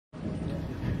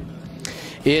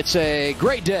It's a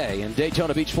great day in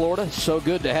Daytona Beach, Florida. So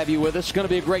good to have you with us. It's going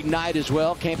to be a great night as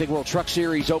well. Camping World Truck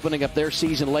Series opening up their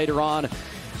season later on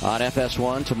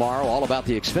FS1 tomorrow. All about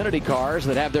the Xfinity cars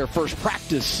that have their first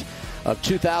practice of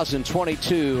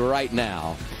 2022 right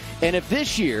now. And if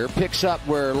this year picks up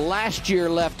where last year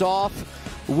left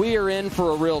off, we are in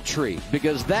for a real treat,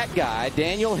 because that guy,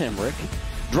 Daniel Hemrick,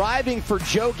 driving for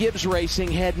Joe Gibbs Racing,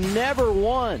 had never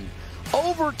won.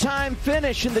 Overtime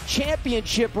finish in the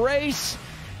championship race,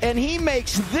 and he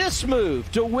makes this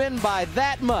move to win by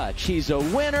that much. He's a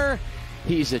winner,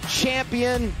 he's a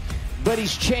champion, but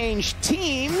he's changed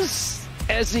teams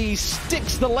as he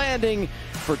sticks the landing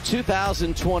for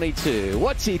 2022.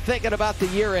 What's he thinking about the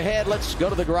year ahead? Let's go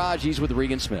to the garage. He's with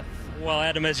Regan Smith. Well,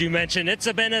 Adam, as you mentioned,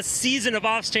 it's been a season of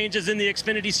off changes in the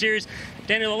Xfinity Series.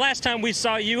 Daniel, the last time we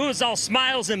saw you, it was all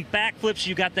smiles and backflips.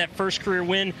 You got that first career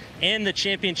win and the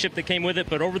championship that came with it.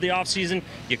 But over the offseason,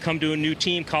 you come to a new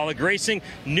team, Kaulig Racing,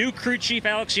 new crew chief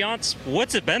Alex Yantz.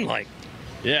 What's it been like?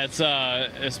 Yeah,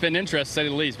 it's been interesting, to say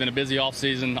the least. It's been a busy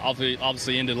offseason.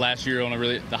 Obviously ended last year on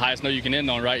the highest note you can end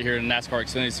on right here in the NASCAR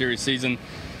Xfinity Series season,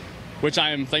 which I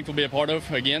am thankful to be a part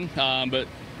of again. But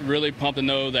really pumped to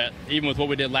know that even with what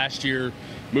we did last year,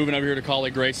 moving over here to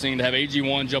Kaulig Racing, to have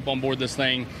AG1 jump on board this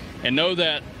thing, and know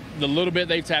that the little bit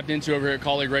they've tapped into over here at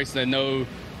Kaulig Racing, they know,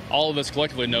 all of us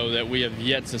collectively know, that we have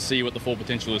yet to see what the full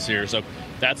potential is here. So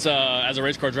that's, as a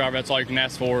race car driver, that's all you can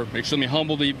ask for. Extremely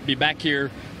humbled to be back here.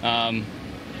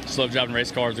 Just love driving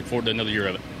race cars. Look forward to another year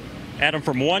of it. Adam,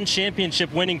 from one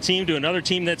championship winning team to another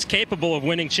team that's capable of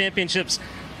winning championships,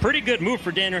 pretty good move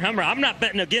for Daniel Hemrick. I'm not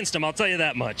betting against him, I'll tell you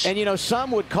that much. And, you know,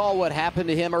 some would call what happened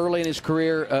to him early in his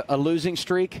career a losing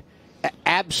streak.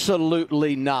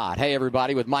 Absolutely not. Hey,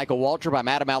 everybody, with Michael Waltrip, I'm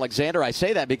Adam Alexander. I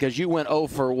say that because you went 0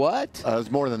 for what? It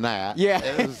was more than that. Yeah.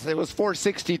 It was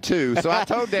 462. So I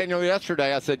told Daniel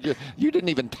yesterday, I said, you didn't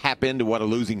even tap into what a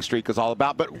losing streak is all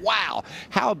about. But, wow,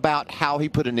 how about how he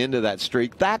put an end to that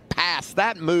streak? That pass,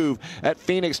 that move at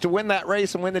Phoenix to win that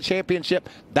race and win the championship,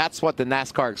 that's what the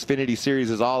NASCAR Xfinity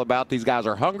Series is all about. These guys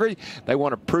are hungry. They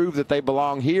want to prove that they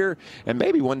belong here, and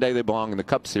maybe one day they belong in the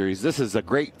Cup Series. This is a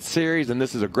great series, and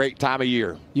this is a great time of year.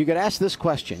 You could ask this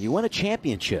question. You win a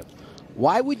championship.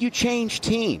 Why would you change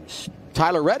teams?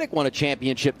 Tyler Reddick won a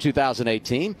championship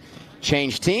 2018.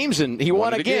 Changed teams, and he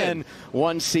won again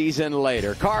one season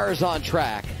later. Cars on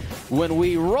track. When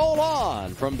we roll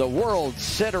on from the world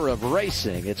center of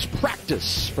racing, it's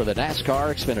practice for the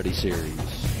NASCAR Xfinity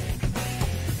Series.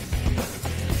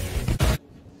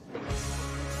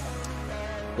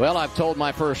 Well, I've told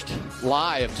my first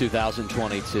lie of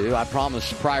 2022. I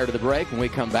promised prior to the break when we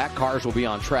come back, cars will be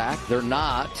on track. They're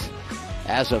not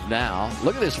as of now.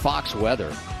 Look at this Fox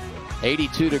weather.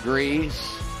 82 degrees.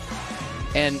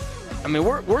 And, I mean,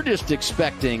 we're just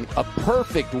expecting a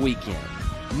perfect weekend.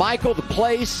 Michael, the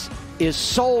place is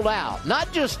sold out.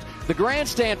 Not just the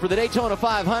grandstand for the Daytona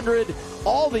 500,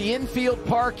 all the infield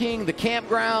parking, the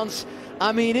campgrounds.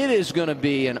 I mean, it is going to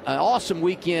be an awesome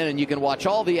weekend, and you can watch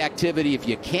all the activity if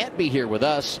you can't be here with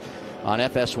us on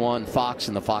FS1, Fox,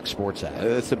 and the Fox Sports app.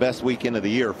 It's the best weekend of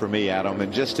the year for me, Adam,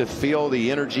 and just to feel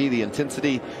the energy, the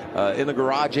intensity in the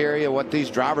garage area, what these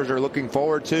drivers are looking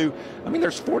forward to. I mean,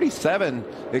 there's 47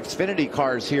 Xfinity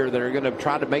cars here that are going to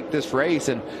try to make this race,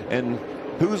 and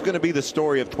who's going to be the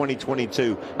story of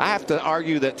 2022? I have to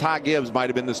argue that Ty Gibbs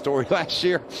might have been the story last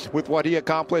year with what he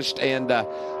accomplished, and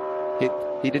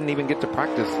he didn't even get to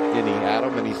practice any,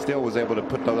 Adam, and he still was able to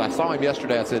put those. I saw him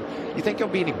yesterday. I said, you think he'll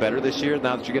be any better this year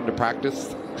now that you're getting to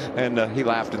practice? And he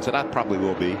laughed and said, I probably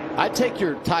will be. I'd take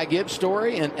your Ty Gibbs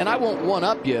story, and I won't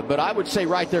one-up you, but I would say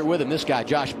right there with him, this guy,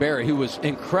 Josh Berry, who was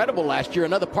incredible last year,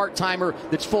 another part-timer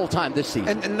that's full-time this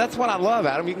season. And that's what I love,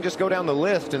 Adam. You can just go down the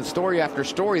list and story after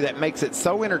story that makes it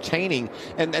so entertaining.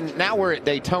 And now we're at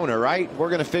Daytona, right? We're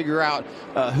going to figure out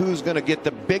who's going to get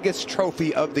the biggest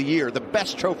trophy of the year, the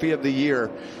best trophy of the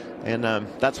year. And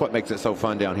that's what makes it so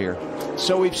fun down here.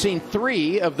 So we've seen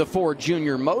 3 of the 4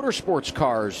 junior motorsports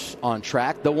cars on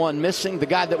track. The one missing, the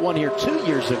guy that won here 2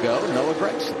 years ago, Noah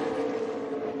Gregson.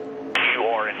 You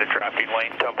are in the traffic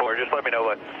lane, Templar. Just let me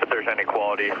know if there's any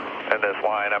quality in this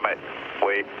line. I might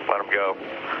wait, let them go.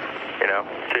 You know,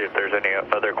 see if there's any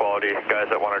other quality guys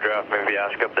that want to draft. Maybe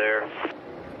ask up there.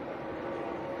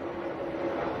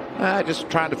 Just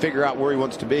trying to figure out where he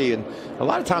wants to be. And a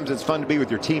lot of times it's fun to be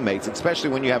with your teammates, especially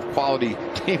when you have quality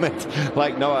teammates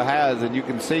like Noah has. And you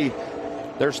can see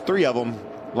there's 3 of them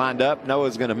lined up.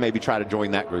 Noah's going to maybe try to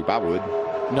join that group. I would.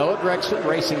 Noah Gregson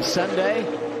racing Sunday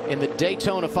in the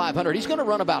Daytona 500. He's going to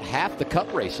run about half the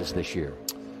Cup races this year.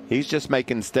 He's just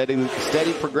making steady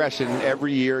progression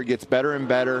every year. Gets better and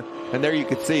better. And there you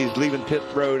can see he's leaving pit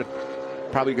road,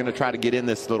 probably going to try to get in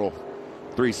this little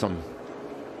threesome.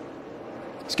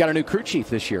 He's got a new crew chief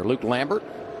this year. Luke Lambert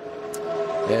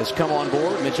has come on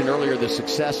board. Mentioned earlier the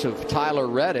success of Tyler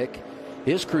Reddick,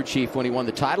 his crew chief when he won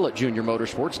the title at Junior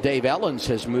Motorsports. Dave Ellens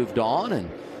has moved on and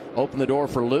opened the door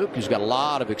for Luke, who's got a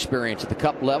lot of experience at the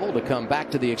Cup level, to come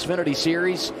back to the Xfinity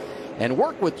Series and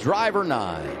work with driver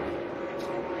 9.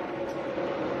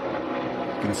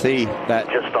 You can see that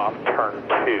just off turn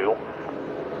 2.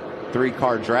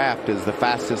 3-car draft is the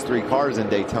fastest 3 cars in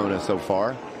Daytona so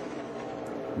far.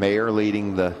 Mayer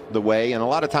leading the way, and a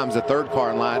lot of times the 3rd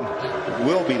car in line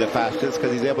will be the fastest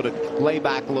because he's able to lay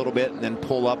back a little bit and then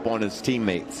pull up on his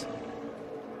teammates.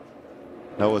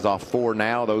 Noah's off 4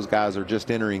 now. Those guys are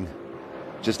just exiting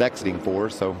 4,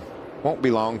 so won't be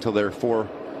long till their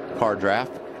 4-car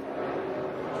draft.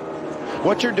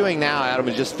 What you're doing now, Adam,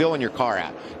 is just filling your car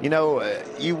out. You know,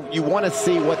 you want to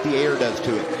see what the air does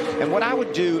to it. And what I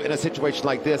would do in a situation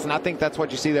like this, and I think that's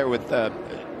what you see there with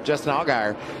Justin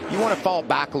Allgaier, you want to fall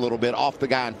back a little bit off the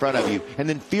guy in front of you and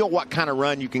then feel what kind of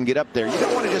run you can get up there. You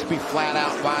don't want to just be flat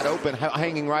out wide open,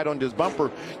 hanging right onto his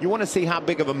bumper. You want to see how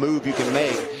big of a move you can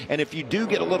make. And if you do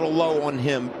get a little low on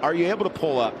him, are you able to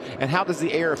pull up? And how does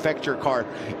the air affect your car?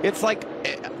 It's like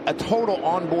a total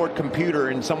onboard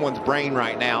computer in someone's brain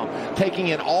right now, taking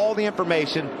in all the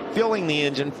information, feeling the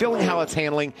engine, feeling how it's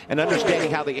handling, and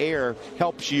understanding how the air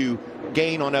helps you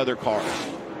gain on other cars.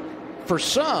 For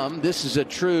some, this is a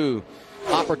true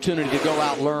opportunity to go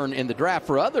out and learn in the draft.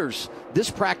 For others, this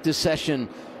practice session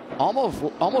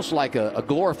almost like a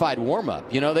glorified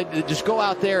warm-up. You know, they just go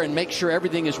out there and make sure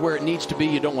everything is where it needs to be.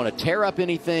 You don't want to tear up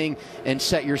anything and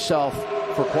set yourself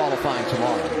for qualifying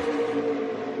tomorrow.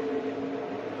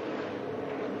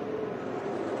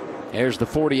 There's the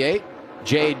 48.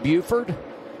 Jade Buford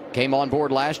came on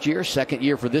board last year, 2nd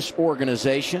year for this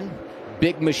organization.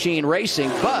 Big Machine Racing,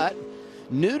 but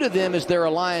new to them is their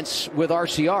alliance with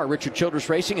RCR, Richard Childress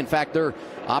Racing. In fact, they're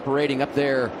operating up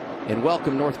there in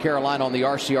Welcome, North Carolina on the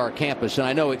RCR campus, and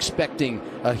I know expecting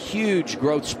a huge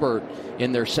growth spurt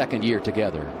in their 2nd year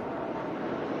together.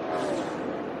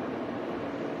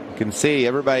 You can see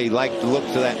everybody likes to look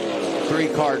to that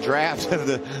 3-car draft of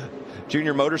the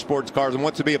Junior Motorsports cars and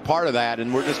wants to be a part of that,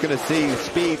 and we're just going to see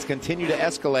speeds continue to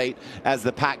escalate as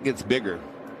the pack gets bigger.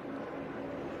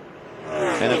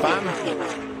 And if I'm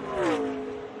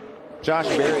Josh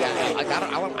Berry,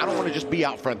 I don't want to just be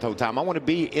out front the whole time. I want to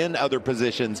be in other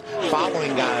positions,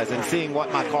 following guys and seeing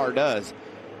what my car does.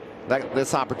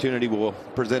 This opportunity will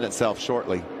present itself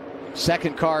shortly.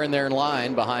 2nd car in there in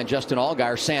line behind Justin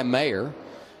Allgaier, Sam Mayer,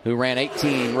 who ran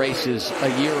 18 races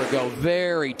a year ago.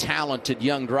 Very talented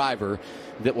young driver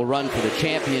that will run for the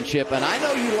championship. And I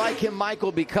know you like him,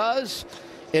 Michael, because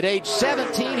at age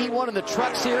 17, he won in the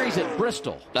Truck Series at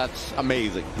Bristol. That's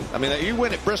amazing. I mean, you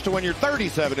win at Bristol when you're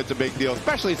 37, it's a big deal,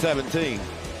 especially 17.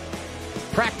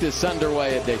 Practice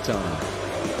underway at Daytona.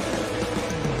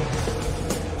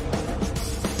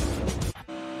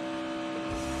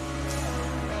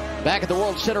 Back at the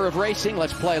World Center of Racing,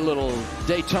 let's play a little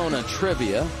Daytona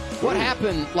trivia. What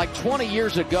happened like 20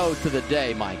 years ago to the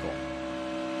day, Michael?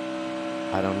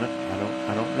 I don't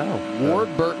know.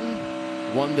 Ward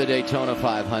Burton won the Daytona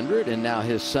 500, and now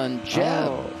his son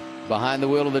Jeb behind the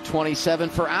wheel of the 27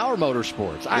 for Our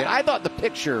Motorsports. I thought the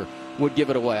picture would give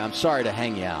it away. I'm sorry to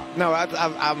hang you out. No,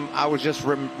 I was just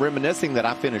reminiscing that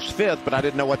I finished 5th, but I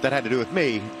didn't know what that had to do with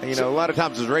me. You know, a lot of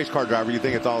times as a race car driver, you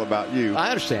think it's all about you. I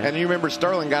understand. And you remember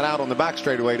Sterling got out on the back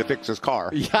straightaway to fix his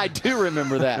car. Yeah, I do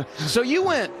remember that. So you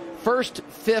went 1st,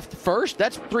 5th, 1st.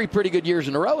 That's 3 pretty good years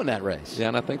in a row in that race. Yeah,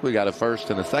 and I think we got a 1st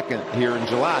and a 2nd here in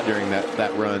July during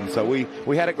that run. So we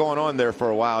had it going on there for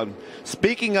a while.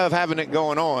 Speaking of having it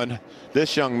going on,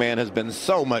 this young man has been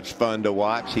so much fun to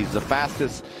watch. He's the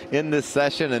fastest in this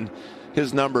session, and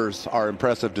his numbers are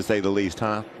impressive to say the least,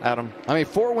 huh, Adam? I mean,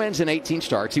 4 wins and 18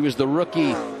 starts. He was the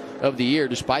rookie of the year,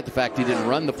 despite the fact he didn't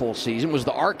run the full season. Was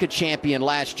the ARCA champion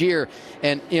last year.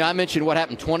 And, you know, I mentioned what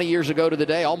happened 20 years ago to the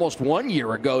day, almost 1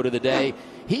 year ago to the day.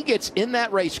 He gets in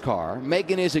that race car,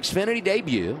 making his Xfinity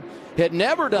debut, had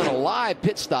never done a live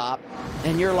pit stop,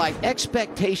 and you're like,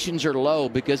 expectations are low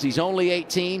because he's only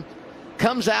 18.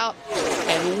 Comes out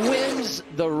and wins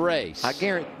the race. I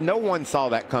guarantee no one saw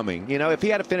that coming. You know, if he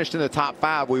had finished in the top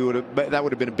 5, that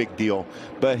would have been a big deal.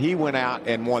 But he went out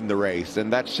and won the race,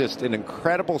 and that's just an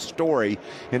incredible story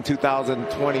in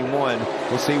 2021.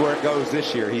 We'll see where it goes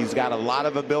this year. He's got a lot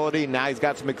of ability. Now he's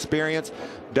got some experience.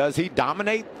 Does he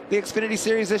dominate the Xfinity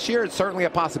Series this year? It's certainly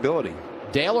a possibility.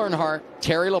 Dale Earnhardt,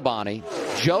 Terry Labonte,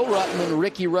 Joe Ruttman,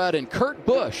 Ricky Rudd, and Kurt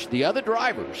Busch, the other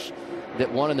drivers that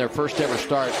won in their first ever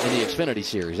start in the Xfinity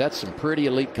Series. That's some pretty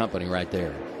elite company right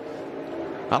there.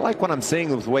 I like what I'm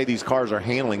seeing with the way these cars are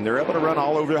handling. They're able to run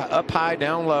all over, up high,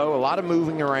 down low, a lot of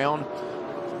moving around.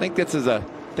 I think I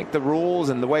think the rules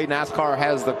and the way NASCAR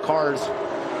has the cars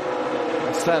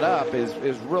set up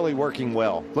is really working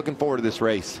well. Looking forward to this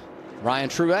race. Ryan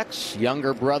Truex,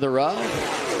 younger brother of.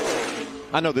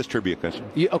 I know this trivia question.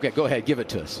 Okay, go ahead, give it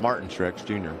to us. Martin Truex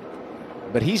Jr.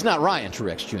 But he's not Ryan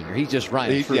Truex Jr. He's just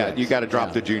Ryan Truex. Yeah, you got to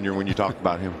drop the junior when you talk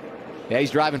about him. Yeah,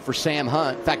 he's driving for Sam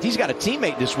Hunt. In fact, he's got a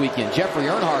teammate this weekend. Jeffrey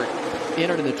Earnhardt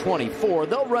entered in the 24.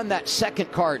 They'll run that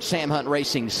second car at Sam Hunt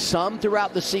Racing some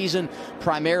throughout the season.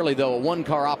 Primarily, though, a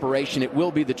one-car operation. It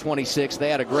will be the 26. They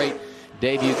had a great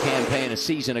debut campaign a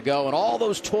season ago, and all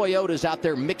those Toyotas out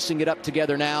there mixing it up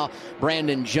together now.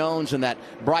 Brandon Jones and that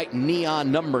bright neon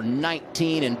number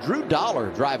 19, and Drew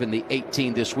Dollar driving the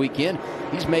 18 this weekend.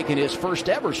 He's making his first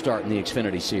ever start in the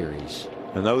Xfinity Series.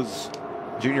 And those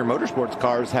Junior Motorsports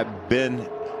cars have been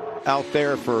out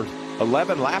there for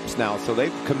 11 laps now, so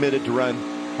they've committed to run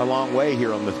a long way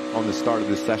here on the start of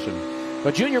this session.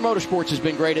 But Junior Motorsports has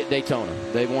been great at Daytona.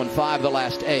 They've won 5 of the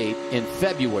last 8 in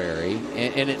February,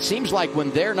 and it seems like when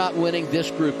they're not winning,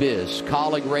 this group is.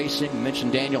 Colleague Racing, you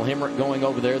mentioned Daniel Hemrick going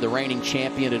over there, the reigning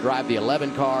champion, to drive the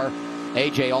 11 car.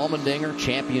 A.J. Allmendinger,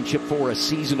 championship 4 a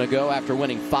season ago after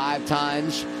winning 5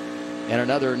 times. And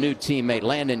another new teammate,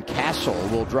 Landon Castle,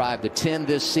 will drive the 10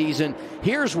 this season.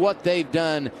 Here's what they've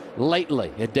done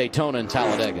lately at Daytona and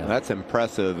Talladega. That's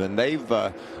impressive, and they've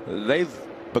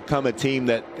become a team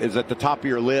that is at the top of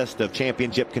your list of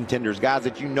championship contenders, guys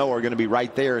that you know are going to be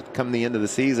right there come the end of the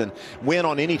season. Win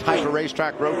on any type of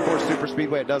racetrack, road course, super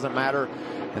speedway, it doesn't matter.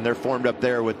 And they're formed up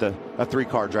there with a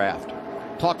 3-car draft.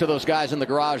 Talked to those guys in the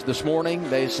garage this morning.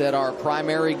 They said our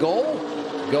primary goal,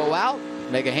 go out,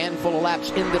 make a handful of laps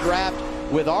in the draft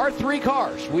with our 3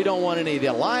 cars. We don't want any of the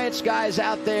Alliance guys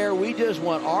out there. We just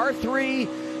want our 3.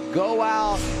 Go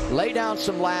out, lay down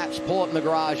some laps, pull up in the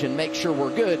garage, and make sure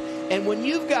we're good. And when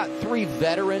you've got 3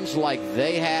 veterans like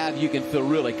they have, you can feel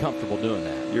really comfortable doing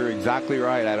that. You're exactly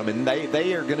right, Adam. And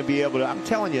they are going to be able to, I'm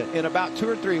telling you, in about 2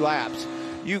 or 3 laps,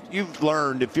 you've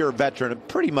learned, if you're a veteran, of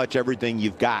pretty much everything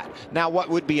you've got. Now, what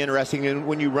would be interesting,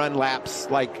 when you run laps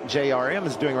like JRM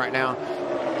is doing right now,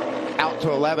 out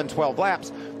to 11, 12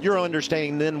 laps, you're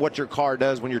understanding then what your car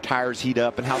does when your tires heat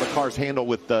up and how the cars handle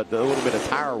with the little bit of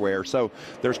tire wear. So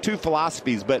there's 2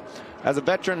 philosophies, but as a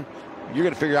veteran, you're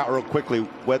going to figure out real quickly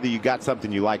whether you got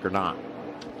something you like or not.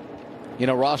 You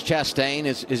know, Ross Chastain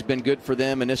has been good for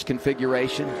them in this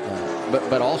configuration,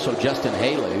 but also Justin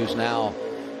Haley, who's now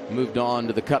moved on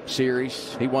to the Cup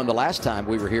Series. He won the last time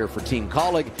we were here for Team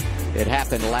Colleague. It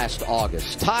happened last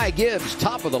August. Ty Gibbs,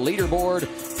 top of the leaderboard.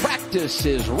 Practice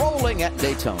is rolling at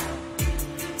Daytona.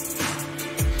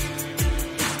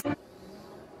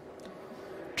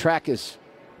 Track is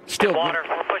still water.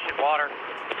 We're pushing water.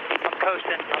 I'm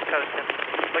coasting.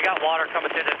 We got water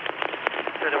coming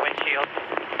through the windshield.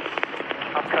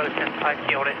 I'm coasting. I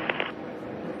killed it.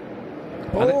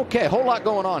 Okay, a whole lot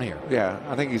going on here. Yeah,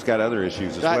 I think he's got other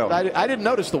issues as well. I didn't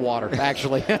notice the water,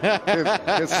 actually. His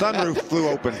sunroof flew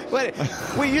open. But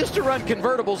we used to run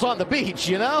convertibles on the beach,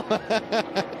 you know?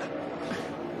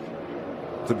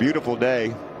 It's a beautiful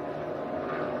day.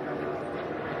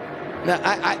 Now,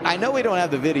 I know we don't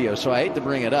have the video, so I hate to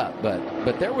bring it up,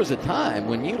 but there was a time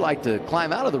when you liked to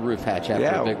climb out of the roof hatch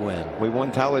after a big win. We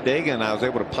won Talladega, and I was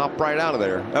able to pop right out of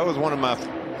there. That was one of my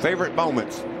favorite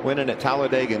moments, winning at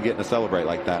Talladega and getting to celebrate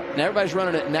like that. And everybody's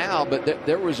running it now, but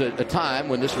there was a time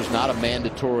when this was not a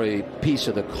mandatory piece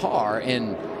of the car,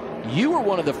 and you were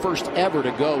one of the first ever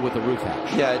to go with the roof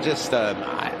hatch. Yeah, just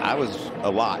I was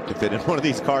a lot to fit in one of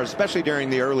these cars, especially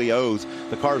during the early O's.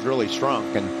 The cars really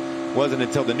shrunk, and it wasn't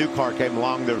until the new car came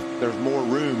along there's more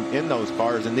room in those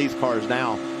cars, and these cars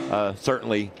now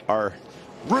certainly are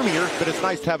roomier, but it's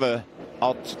nice to have a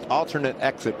alternate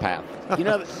exit path. you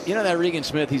know that Regan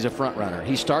Smith, he's a front runner.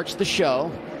 He starts the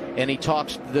show and he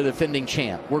talks to the defending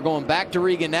champ. We're going back to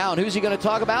Regan now, and who's he going to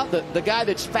talk about? The guy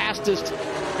that's fastest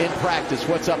in practice.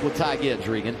 What's up with Ty Gibbs,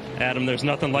 Regan? Adam, there's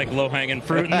nothing like low-hanging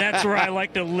fruit, and that's where I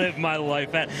like to live my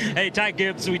life at. Hey, Ty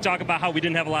Gibbs, we talk about how we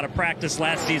didn't have a lot of practice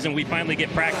last season. We finally get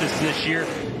practice this year.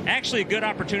 Actually, a good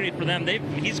opportunity for them.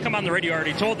 He's come on the radio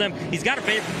already, told them he's got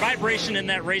a vibration in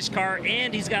that race car,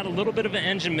 and he's got a little bit of an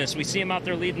engine miss. We see him out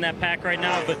there leading that pack right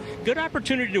now, but good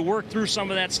opportunity to work through some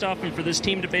of that stuff and for this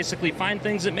team to basically find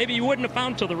things that maybe you wouldn't have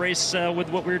found till the race with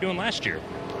what we were doing last year.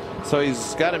 So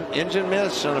he's got an engine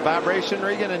miss and a vibration,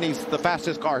 Regan, and he's the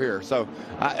fastest car here. So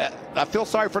I feel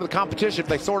sorry for the competition if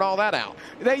they sort all that out.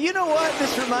 Now, you know what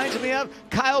this reminds me of?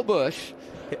 Kyle Busch,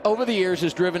 over the years,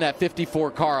 has driven that 54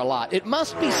 car a lot. It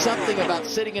must be something about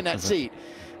sitting in that seat,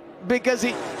 because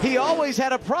he always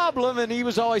had a problem and he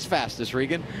was always fastest,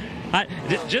 Regan.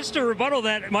 Just to rebuttal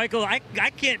that, Michael, I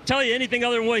can't tell you anything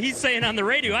other than what he's saying on the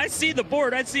radio. I see the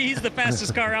board. I see he's the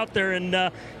fastest car out there,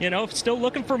 and, still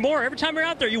looking for more. Every time you're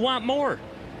out there, you want more.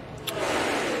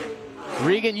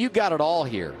 Regan, you got it all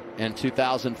here in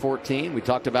 2014. We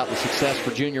talked about the success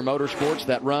for Junior Motorsports,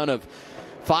 that run of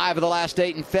 5 of the last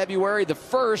 8 in February. The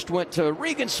first went to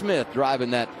Regan Smith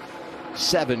driving that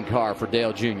 7 car for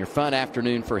Dale Jr. Fun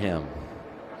afternoon for him.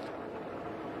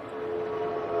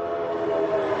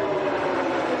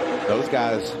 Those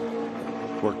guys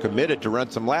were committed to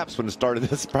run some laps when it started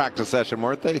this practice session,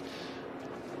 weren't they?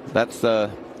 That's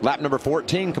lap number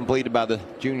 14 completed by the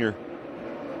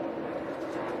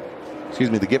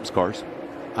the Gibbs cars.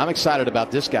 I'm excited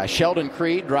about this guy. Sheldon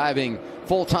Creed driving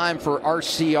full-time for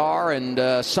RCR,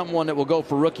 and someone that will go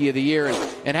for Rookie of the Year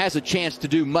and has a chance to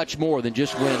do much more than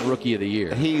just win Rookie of the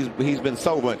Year. He's been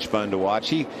so much fun to watch.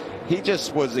 He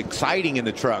just was exciting in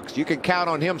the trucks. You can count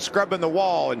on him scrubbing the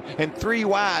wall and 3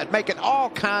 wide, making all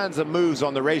kinds of moves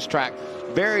on the racetrack.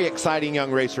 Very exciting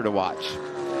young racer to watch.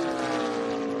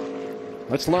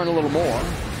 Let's learn a little more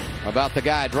about the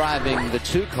guy driving the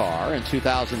 2 car in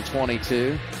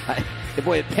 2022.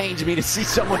 Boy, it pains me to see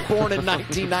someone born in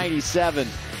 1997.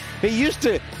 He used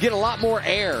to get a lot more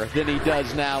air than he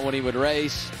does now when he would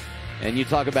race. And you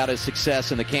talk about his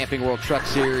success in the Camping World Truck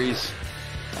Series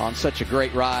on such a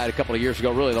great ride a couple of years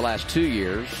ago, really the last 2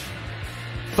 years.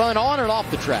 Fun on and off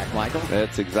the track, Michael.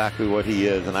 That's exactly what he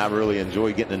is, and I really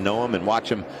enjoy getting to know him and watch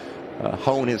him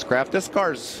hone his craft. This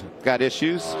car's got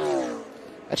issues.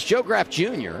 That's Joe Graff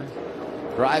Jr.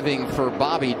 driving for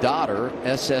Bobby Dotter,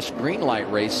 SS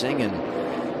Greenlight Racing,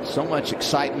 and so much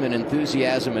excitement and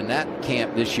enthusiasm in that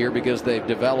camp this year because they've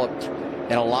developed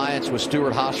an alliance with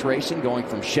Stewart Haas Racing, going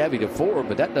from Chevy to Ford,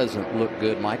 but that doesn't look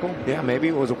good, Michael. Yeah, maybe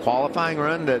it was a qualifying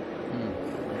run that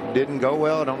didn't go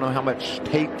well. I don't know how much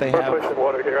tape they have. We're pushing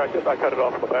water here. I cut it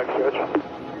off on the back stretch.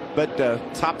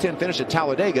 But top 10 finish at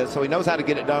Talladega, so he knows how to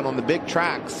get it done on the big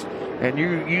tracks. And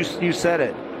you said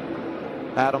it,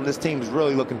 Adam, this team's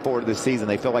really looking forward to this season.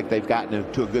 They feel like they've gotten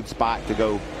to a good spot to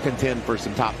go contend for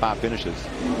some top 5 finishes.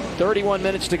 31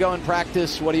 minutes to go in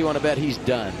practice. What do you want to bet he's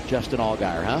done? Justin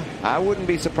Allgaier, huh? I wouldn't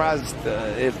be surprised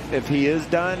if he is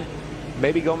done.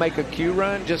 Maybe go make a Q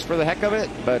run just for the heck of it.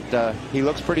 But he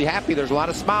looks pretty happy. There's a lot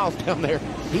of smiles down there.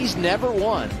 He's never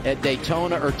won at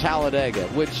Daytona or Talladega,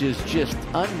 which is just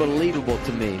unbelievable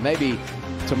to me. Maybe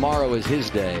tomorrow is his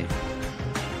day.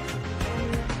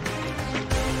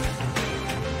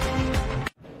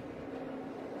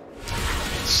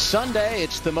 Sunday,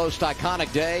 it's the most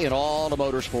iconic day in all of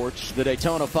motorsports. The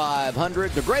Daytona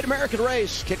 500, the Great American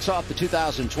Race, kicks off the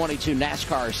 2022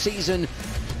 NASCAR season.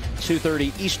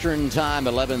 2:30 Eastern Time,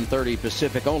 11:30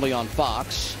 Pacific, only on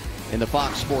Fox in the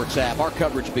Fox Sports app. Our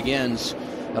coverage begins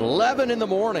at 11 in the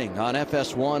morning on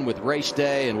FS1 with Race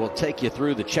Day, and we'll take you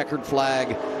through the checkered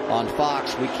flag on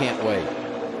Fox. We can't wait.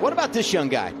 What about this young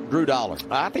guy, Drew Dollar?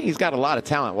 I think he's got a lot of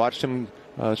talent. Watched him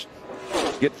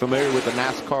get familiar with the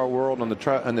NASCAR world on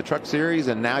the truck series,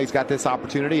 and now he's got this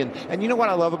opportunity. And you know what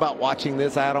I love about watching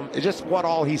this, Adam? It's just what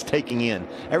all he's taking in.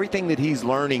 Everything that he's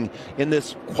learning in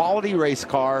this quality race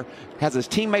car, has his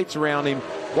teammates around him,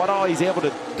 what all he's able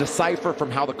to decipher from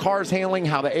how the car's handling,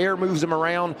 how the air moves him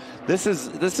around. This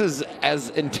is as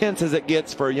intense as it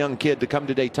gets for a young kid to come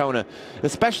to Daytona,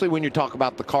 especially when you talk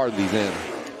about the car that he's in.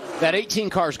 That 18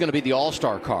 car is going to be the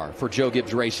all-star car for Joe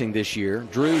Gibbs Racing this year.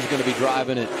 Drew's going to be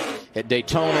driving it at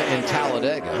Daytona and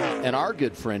Talladega. And our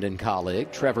good friend and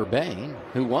colleague, Trevor Bayne,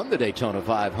 who won the Daytona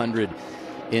 500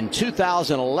 in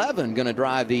 2011, going to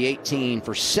drive the 18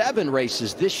 for 7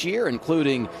 races this year,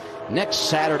 including next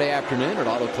Saturday afternoon at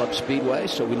Auto Club Speedway.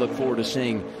 So we look forward to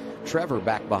seeing Trevor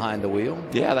back behind the wheel.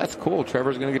 Yeah, that's cool.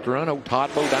 Trevor's going to get to run. Old Todd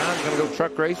Bodine's going to go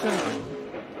truck racing.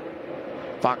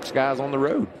 Fox guys on the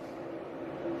road.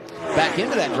 Back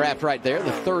into that draft right there,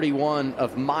 the 31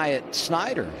 of Myatt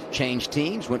Snyder changed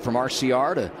teams, went from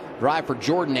RCR to drive for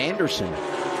Jordan Anderson.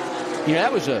 You know,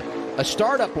 that was a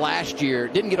startup last year.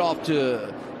 Didn't get off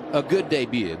to a good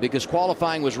debut because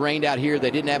qualifying was rained out here. They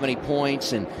didn't have any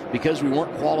points, and because we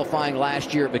weren't qualifying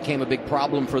last year, it became a big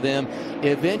problem for them.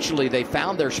 Eventually, they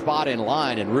found their spot in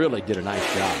line and really did a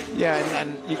nice job. Yeah,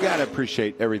 and you got to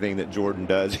appreciate everything that Jordan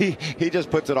does. He just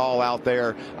puts it all out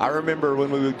there. I remember when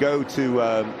we would go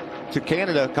to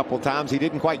Canada a couple of times, he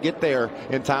didn't quite get there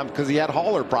in time because he had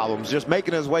hauler problems, just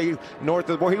making his way north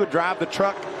of where he would drive the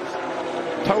truck,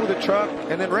 tow the truck,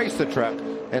 and then race the truck.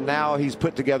 And now he's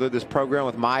put together this program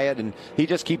with Myatt, and he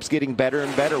just keeps getting better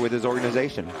and better with his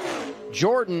organization.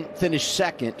 Jordan finished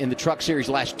second in the Truck Series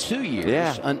last 2 years.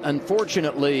 Yeah.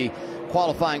 Unfortunately,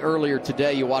 qualifying earlier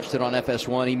today. You watched it on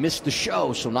FS1. He missed the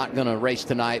show, so not going to race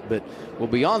tonight, but will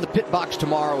be on the pit box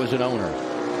tomorrow as an owner.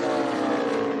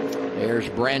 There's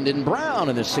Brandon Brown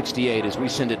in the 68 as we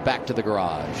send it back to the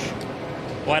garage.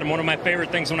 Well, Adam, one of my favorite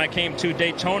things when I came to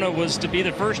Daytona was to be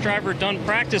the first driver done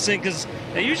practicing, because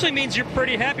that usually means you're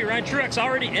pretty happy. Ryan Truex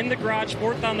already in the garage,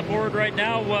 4th on the board right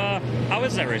now. How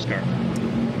is that race car?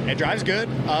 It drives good.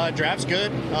 Drives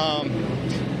good.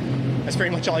 That's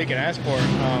pretty much all you can ask for.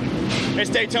 It's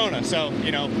Daytona, so,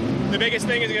 you know, the biggest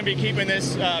thing is going to be keeping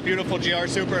this beautiful GR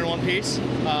Super in one piece.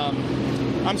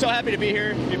 I'm so happy to be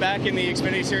here, be back in the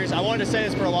Xfinity Series. I wanted to say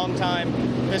this for a long time.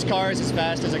 This car is as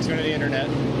fast as Xfinity Internet.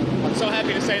 I'm so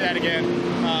happy to say that again.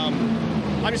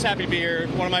 I'm just happy to be here.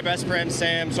 One of my best friends,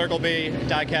 Sam, Circle B,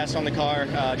 diecast on the car,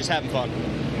 just having fun.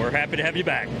 We're happy to have you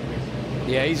back.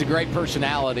 Yeah, he's a great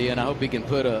personality, and I hope he can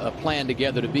put a plan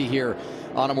together to be here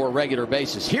on a more regular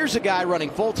basis. Here's a guy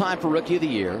running full-time for Rookie of the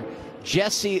Year,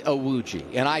 Jesse Owuji,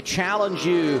 and I challenge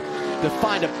you to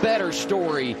find a better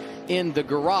story in the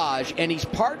garage, and he's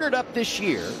partnered up this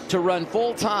year to run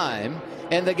full-time,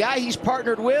 and the guy he's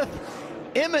partnered with,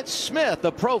 Emmitt Smith,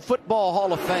 a Pro Football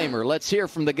Hall of Famer. Let's hear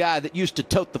from the guy that used to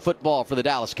tote the football for the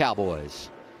Dallas Cowboys.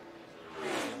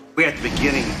 We're at the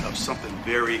beginning of something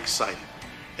very exciting.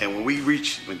 And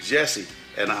when Jesse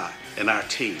and I and our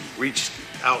team reached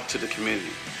out to the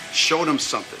community, showed them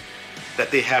something that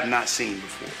they have not seen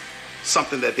before,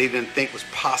 something that they didn't think was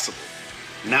possible.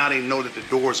 Now they know that the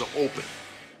doors are open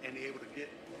and they're able to get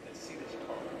and see this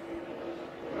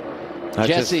car.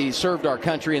 Jesse served our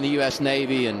country in the U.S.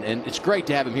 Navy, and it's great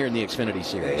to have him here in the Xfinity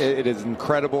Series. It is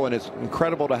incredible, and it's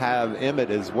incredible to have Emmitt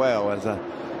as well.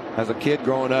 As a kid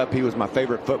growing up, he was my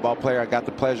favorite football player. I got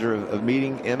the pleasure of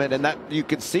meeting Emmitt, and that you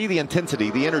could see the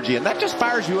intensity, the energy, and that just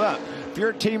fires you up. If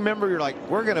you're a team member, you're like,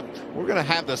 we're gonna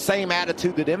have the same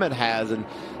attitude that Emmitt has, and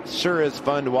sure is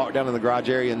fun to walk down in the garage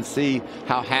area and see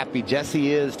how happy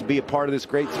Jesse is to be a part of this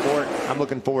great sport. I'm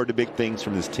looking forward to big things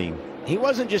from this team. He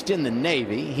wasn't just in the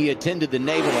Navy. He attended the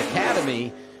Naval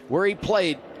Academy where he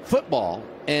played football,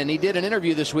 and he did an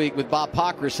interview this week with Bob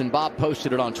Pockris, and Bob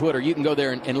posted it on Twitter. You can go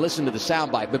there and listen to the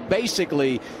soundbite. But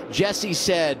basically, Jesse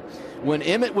said when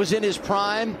Emmitt was in his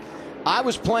prime, I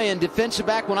was playing defensive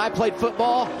back when I played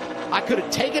football. I could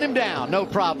have taken him down, no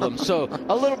problem. So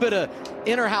a little bit of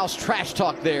inner-house trash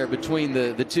talk there between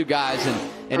the two guys,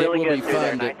 and really it will be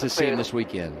fun to see him this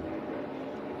weekend.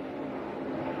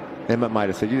 Emmitt might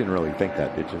have said, you didn't really think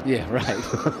that, did you? Yeah, right.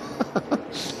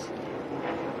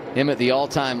 Emmitt, the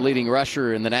all-time leading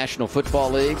rusher in the National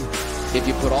Football League. If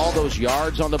you put all those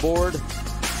yards on the board,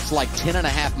 it's like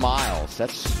 10.5 miles.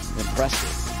 That's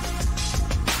impressive.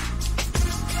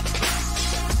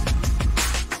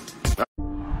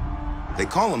 They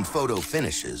call them photo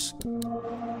finishes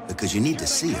because you need to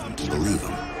see them to believe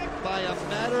them. By a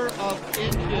matter of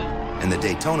inches. And the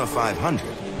Daytona 500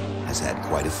 has had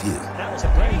quite a few. That was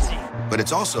crazy. But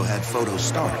it's also had photo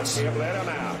starts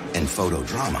and photo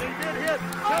drama.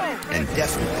 And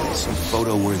definitely some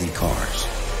photo-worthy cars.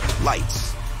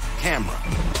 Lights, camera,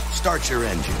 start your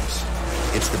engines.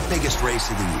 It's the biggest race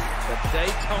of the year. The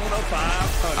Daytona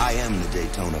 500. I am the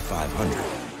Daytona 500.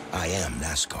 I am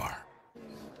NASCAR.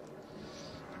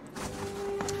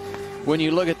 When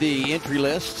you look at the entry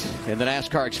list in the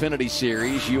NASCAR Xfinity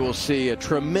Series, you will see a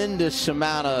tremendous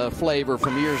amount of flavor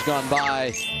from years gone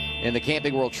by in the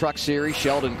Camping World Truck Series.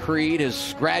 Sheldon Creed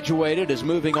has graduated, is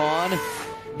moving on.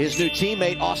 His new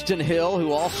teammate, Austin Hill,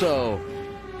 who also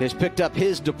has picked up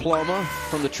his diploma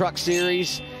from the Truck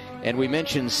Series. And we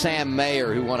mentioned Sam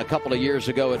Mayer, who won a couple of years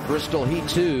ago at Bristol. He,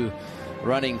 too,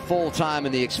 running full-time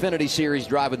in the Xfinity Series,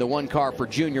 driving the one car for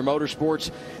Junior Motorsports.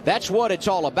 That's what it's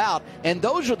all about. And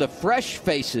those are the fresh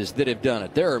faces that have done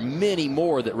it. There are many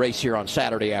more that race here on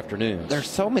Saturday afternoons. There's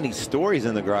so many stories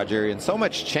in the garage area and so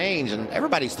much change, and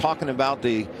everybody's talking about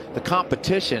the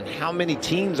competition, how many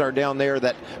teams are down there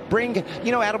that bring,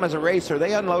 you know, Adam, as a racer,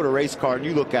 they unload a race car and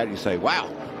you look at it and you say,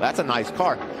 wow, that's a nice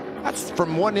car. That's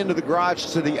from one end of the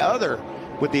garage to the other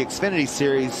with the Xfinity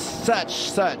Series.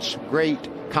 Such great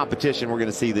competition we're going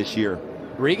to see this year.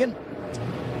 Regan?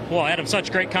 Well, Adam,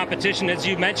 such great competition. As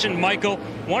you mentioned, Michael,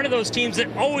 one of those teams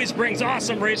that always brings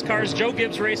awesome race cars. Joe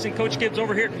Gibbs Racing, Coach Gibbs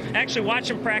over here. Actually, watch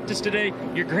him practice today.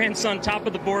 Your grandson top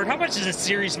of the board. How much does this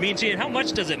series mean to you, and how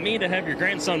much does it mean to have your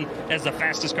grandson as the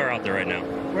fastest car out there right now?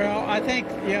 Well, I think,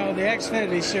 you know, the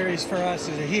Xfinity Series for us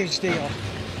is a huge deal.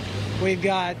 We've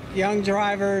got young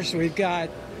drivers. We've got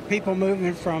people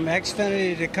moving from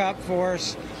Xfinity to Cup for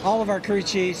us, all of our crew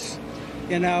chiefs.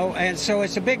 You know, and so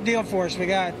it's a big deal for us.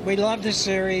 We love this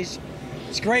series.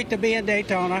 It's great to be in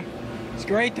Daytona. It's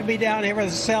great to be down here with a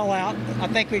sellout. I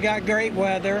think we got great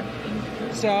weather.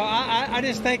 So I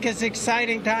just think it's an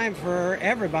exciting time for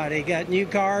everybody. Got new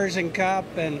cars and Cup,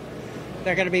 and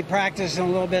they're going to be practicing a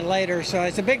little bit later. So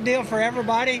it's a big deal for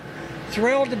everybody.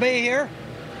 Thrilled to be here.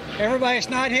 Everybody that's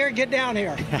not here, get down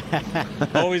here.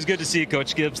 Always good to see you,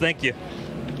 Coach Gibbs. Thank you.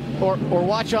 Or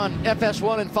watch on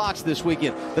FS1 and Fox this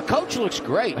weekend. The coach looks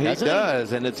great, doesn't he? He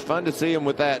does, and it's fun to see him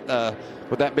with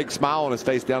that big smile on his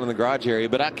face down in the garage area.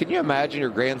 But can you imagine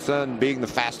your grandson being the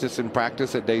fastest in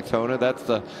practice at Daytona?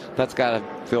 That's got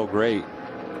to feel great.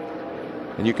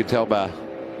 And you can tell by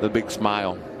the big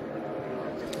smile.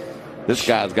 This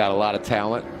guy's got a lot of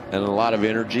talent and a lot of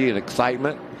energy and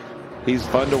excitement. He's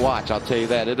fun to watch, I'll tell you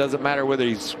that. It doesn't matter whether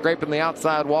he's scraping the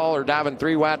outside wall or diving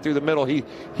 3 wide through the middle. He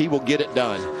will get it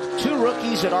done. 2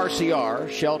 rookies at RCR,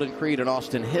 Sheldon Creed and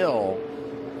Austin Hill.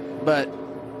 But,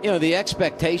 you know, the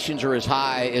expectations are as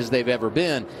high as they've ever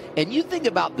been. And you think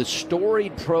about the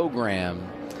storied program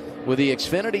with the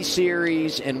Xfinity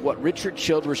Series and what Richard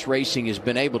Childress Racing has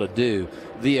been able to do.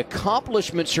 The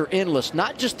accomplishments are endless,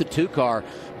 not just the 2-car,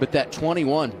 but that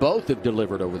 21. Both have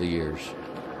delivered over the years.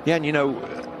 Yeah, and you know,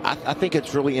 I think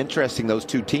it's really interesting, those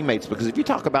 2 teammates, because if you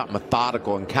talk about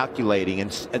methodical and calculating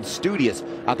and studious,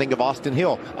 I think of Austin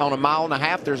Hill. On a 1.5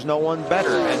 miles, there's no one better,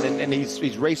 and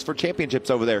he's raced for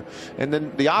championships over there. And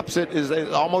then the opposite is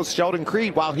almost Sheldon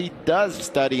Creed. While he does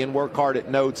study and work hard at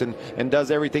notes and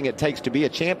does everything it takes to be a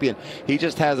champion, he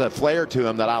just has a flair to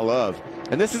him that I love.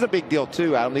 And this is a big deal,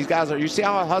 too, Adam. These guys you see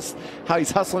how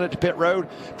he's hustling it to pit road,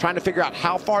 trying to figure out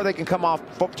how far they can come off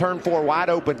turn 4 wide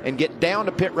open and get down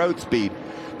to pit road speed.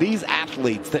 These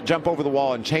athletes that jump over the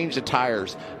wall and change the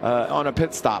tires on a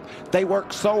pit stop, they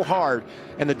work so hard,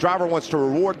 and the driver wants to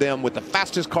reward them with the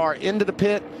fastest car into the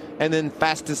pit and then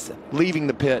fastest leaving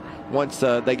the pit once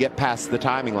they get past the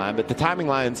timing line. But the timing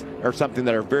lines are something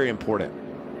that are very important.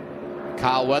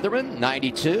 Kyle Weatherman,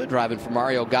 92, driving for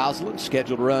Mario Goslin,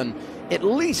 scheduled to run at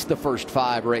least the first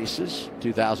 5 races,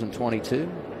 2022.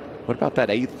 What about that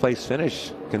 8th place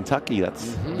finish? Kentucky,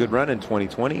 that's a good run in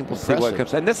 2020. We'll see what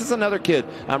comes. And this is another kid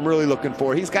I'm really looking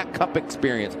for. He's got Cup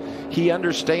experience. He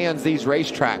understands these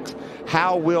racetracks.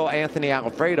 How will Anthony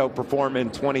Alfredo perform in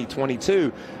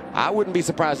 2022? I wouldn't be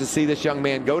surprised to see this young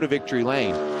man go to victory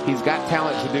lane. He's got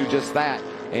talent to do just that.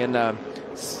 And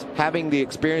having the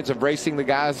experience of racing the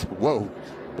guys, whoa,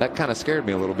 that kind of scared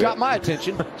me a little bit. Got my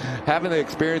attention. Having the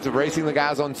experience of racing the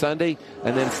guys on Sunday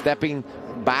and then stepping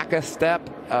back a step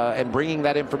and bringing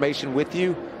that information with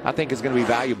you, I think is going to be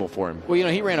valuable for him. Well, you know,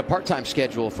 he ran a part-time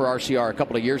schedule for RCR a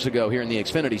couple of years ago here in the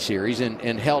Xfinity Series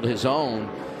and held his own.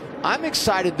 I'm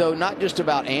excited, though, not just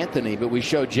about Anthony, but we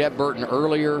showed Jeb Burton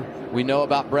earlier. We know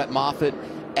about Brett Moffitt.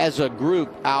 As a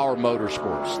group, our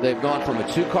motorsports, they've gone from a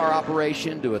 2-car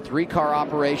operation to a 3-car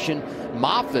operation.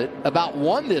 Moffitt about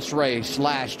won this race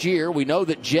last year. We know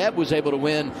that Jeb was able to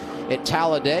win at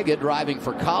Talladega driving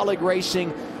for Colleague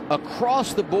Racing.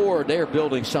 Across the board, they're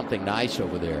building something nice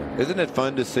over there. Isn't it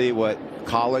fun to see what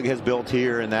Colleague has built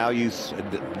here, and now use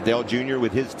Dale Jr.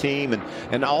 with his team,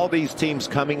 and all these teams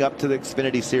coming up to the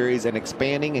Xfinity Series and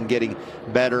expanding and getting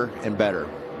better and better.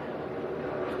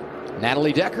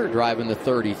 Natalie Decker driving the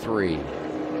 33.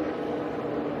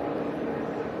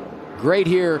 Great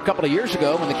here a couple of years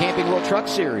ago in the Camping World Truck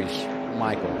Series,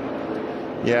 Michael.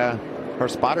 Yeah, her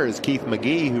spotter is Keith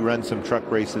McGee, who runs some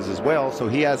truck races as well, so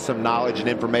he has some knowledge and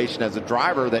information as a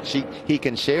driver that he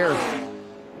can share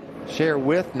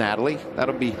with Natalie.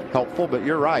 That'll be helpful, but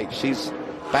you're right. She's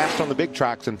fast on the big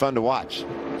tracks and fun to watch.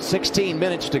 16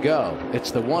 minutes to go. It's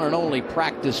the one and only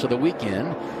practice of the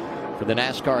weekend for the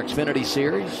NASCAR Xfinity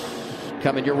Series.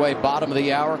 Coming your way, bottom of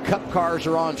the hour. Cup cars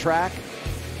are on track,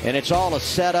 and it's all a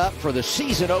setup for the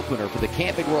season opener for the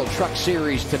Camping World Truck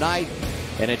Series tonight,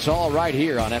 and it's all right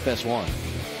here on FS1.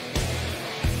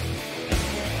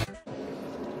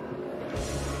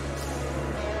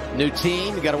 New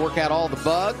team, you got to work out all the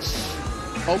bugs,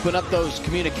 open up those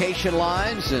communication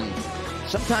lines, and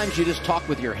sometimes you just talk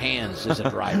with your hands as a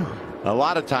driver. A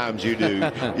lot of times you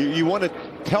do. You want to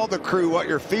tell the crew what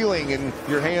you're feeling, and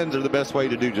your hands are the best way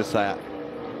to do just that.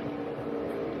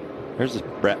 Here's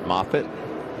Brett Moffitt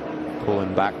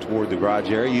pulling back toward the garage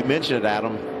area. You mentioned it,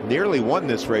 Adam. Nearly won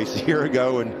this race a year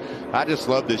ago, and I just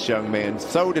love this young man.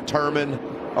 So determined,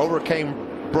 overcame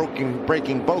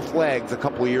breaking both legs a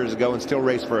couple of years ago and still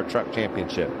raced for a truck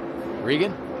championship.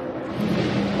 Regan?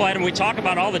 Well, Adam, we talk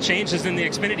about all the changes in the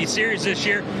Xfinity Series this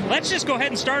year. Let's just go ahead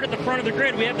and start at the front of the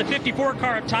grid. We have the 54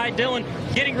 car of Ty Dillon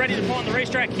getting ready to pull on the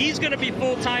racetrack. He's going to be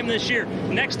full-time this year.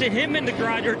 Next to him in the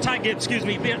garage, or Ty Gibbs, excuse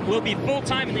me, will be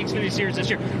full-time in the Xfinity Series this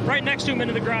year. Right next to him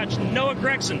in the garage, Noah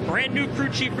Gregson, brand new crew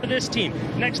chief for this team.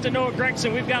 Next to Noah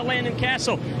Gregson, we've got Landon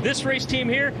Castle. This race team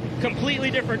here, completely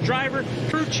different driver,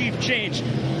 crew chief change.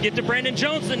 Get to Brandon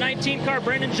Jones, the 19 car.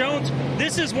 Brandon Jones,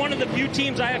 this is one of the few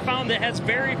teams I have found that has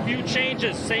very few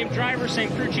changes. Same driver, same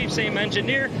crew chief, same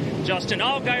engineer. Justin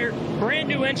Allgaier, brand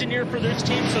new engineer for this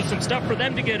team, so some stuff for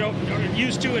them to get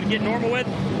used to and get normal with.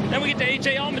 Then we get to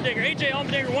A.J. Allmendinger. A.J.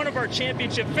 Allmendinger, one of our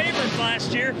championship favorites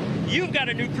last year. You've got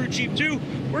a new crew chief, too.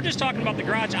 We're just talking about the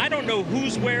garage. I don't know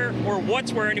who's where or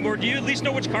what's where anymore. Do you at least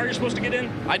know which car you're supposed to get in?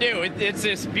 I do. It's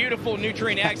this beautiful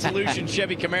Nutrien Ag Solution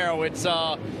Chevy Camaro. It's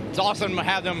awesome to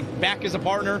have them back as a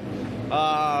partner.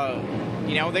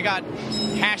 You know, they got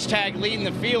hashtag leading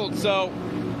the field, so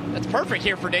that's perfect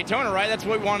here for Daytona, right? That's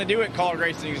what we want to do at College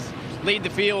Racing, is lead the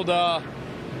field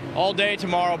all day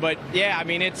tomorrow. But yeah, I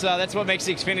mean, it's that's what makes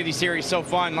the Xfinity Series so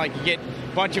fun. Like, you get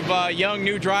a bunch of young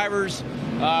new drivers.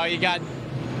 You got,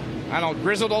 I don't know,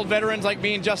 grizzled old veterans like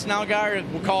me and Justin Allgaier,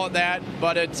 we'll call it that.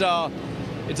 But it's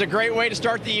a great way to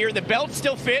start the year. The belts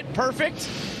still fit perfect.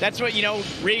 That's what, you know,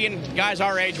 Regan, guys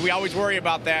our age, we always worry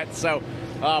about that. So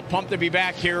pumped to be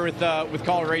back here with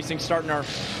College Racing, starting our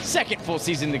second full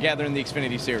season together in the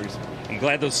Xfinity Series. I'm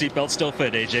glad those seatbelts still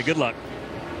fit, AJ. Good luck.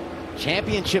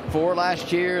 Championship 4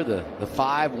 last year, the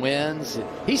 5 wins.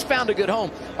 He's found a good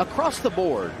home across the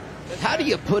board. How do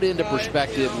you put into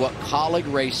perspective what College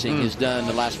Racing has done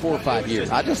the last 4 or 5 years?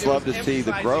 I just love to see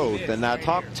the growth. And I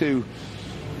talked to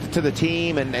the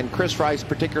team and Chris Rice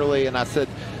particularly, and I said,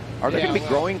 are there going to be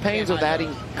growing pains with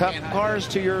adding Cup cars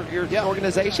to your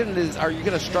organization? Are you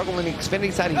going to struggle in the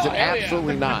Xfinity side? He said,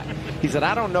 absolutely not. He said,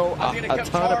 I don't know a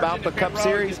ton about the Cup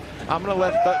Series. I'm going to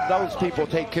let those people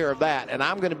take care of that. And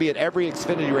I'm going to be at every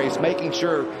Xfinity race making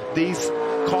sure these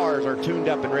cars are tuned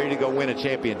up and ready to go win a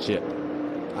championship.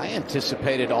 I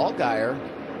anticipated Allgaier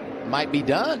might be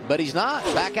done, but he's not.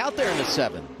 Back out there in the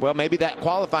 7. Well, maybe that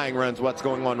qualifying run's what's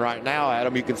going on right now,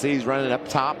 Adam. You can see he's running up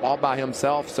top all by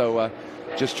himself. So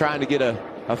just trying to get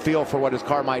a feel for what his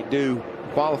car might do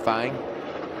qualifying.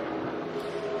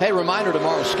 Hey, reminder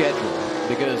tomorrow's schedule,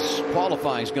 because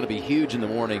qualifying is going to be huge in the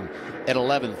morning at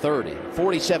 11:30.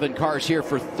 47 cars here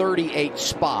for 38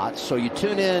 spots. So you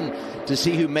tune in to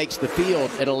see who makes the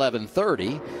field at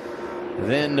 11:30.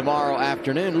 Then tomorrow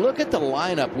afternoon, look at the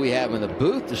lineup we have in the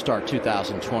booth to start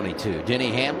 2022.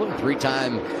 Denny Hamlin,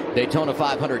 3-time Daytona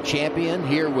 500 champion,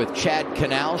 here with Chad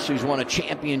Knaus, who's won a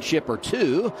championship or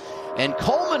 2. And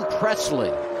Coleman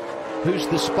Presley, who's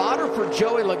the spotter for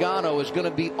Joey Logano, is going to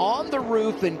be on the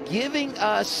roof and giving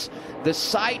us the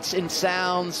sights and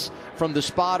sounds from the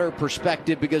spotter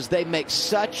perspective, because they make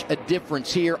such a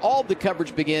difference here. All the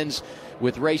coverage begins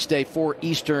with race day 4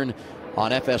 Eastern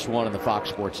on FS1 and the Fox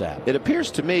Sports app. It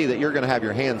appears to me that you're going to have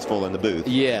your hands full in the booth.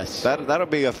 Yes. That'll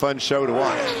be a fun show to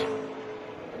watch.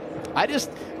 I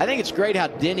think it's great how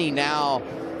Denny, now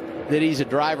that he's a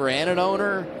driver and an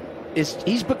owner,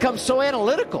 he's become so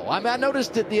analytical. I mean, I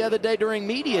noticed it the other day during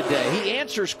media day. He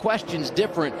answers questions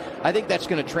different. I think that's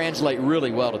going to translate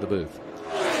really well to the booth.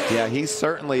 Yeah, he's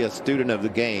certainly a student of the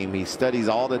game. He studies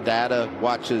all the data,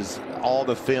 watches all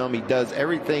the film. He does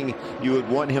everything you would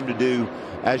want him to do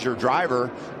as your driver.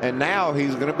 And now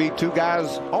he's going to be 2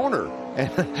 guys' owner.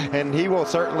 And he will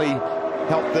certainly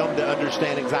help them to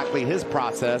understand exactly his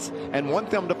process and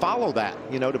want them to follow that,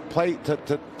 you know,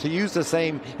 to use the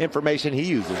same information he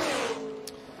uses.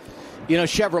 You know,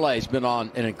 Chevrolet's been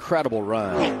on an incredible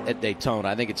run at Daytona.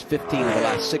 I think it's 15 of the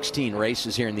last 16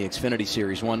 races here in the Xfinity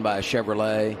Series won by a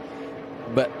Chevrolet.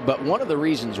 But one of the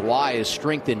reasons why is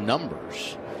strength in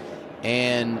numbers.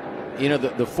 And, you know,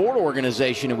 the Ford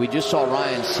organization, and we just saw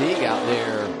Ryan Sieg out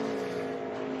there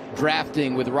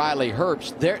drafting with Riley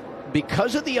Herbst,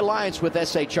 because of the alliance with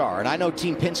SHR, and I know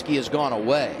Team Penske has gone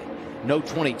away, no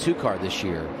 22 car this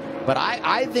year. But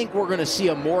I think we're going to see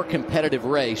a more competitive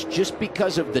race just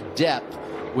because of the depth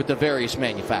with the various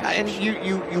manufacturers. And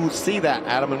you see that,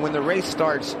 Adam. And when the race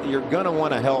starts, you're going to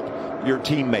want to help your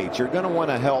teammates. You're going to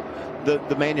want to help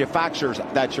the manufacturers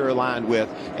that you're aligned with.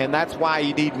 And that's why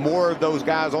you need more of those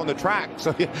guys on the track,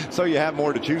 so you have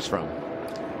more to choose from.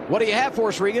 What do you have for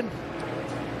us, Regan?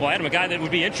 Well, Adam, a guy that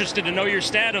would be interested to know your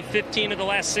stat of 15 of the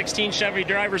last 16 Chevy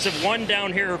drivers have won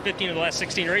down here, or 15 of the last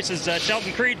 16 races.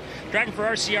 Sheldon Creed driving for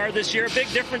RCR this year. A big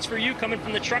difference for you coming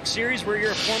from the Truck Series where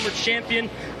you're a former champion.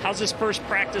 How's this first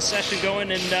practice session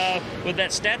going? And with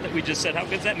that stat that we just said, how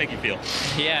good does that make you feel?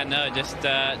 Yeah, no, just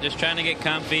trying to get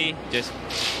comfy, just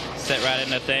sit right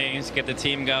into things, get the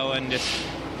team going, just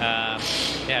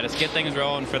get things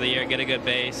rolling for the year, get a good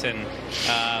base, and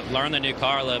learn the new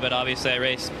car a little bit. Obviously, I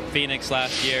raced Phoenix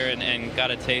last year and got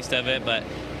a taste of it, but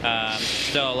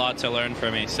still a lot to learn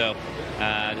for me. So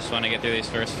I just want to get through these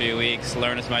first few weeks,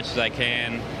 learn as much as I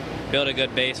can, build a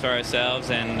good base for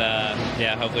ourselves, and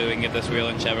hopefully we can get this wheel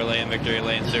in Chevrolet and victory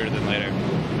lane sooner than later.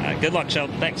 Good luck,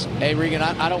 Sheldon. Thanks. Hey, Regan,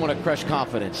 I don't want to crush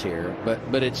confidence here,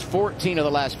 but it's 14 of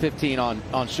the last 15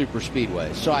 on super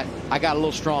speedways. So I got a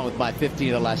little strong with my 15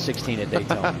 of the last 16 at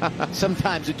Daytona.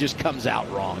 Sometimes it just comes out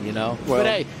wrong, you know. Well, but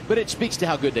hey, it speaks to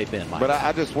how good they've been, Mike. But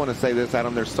I just want to say this,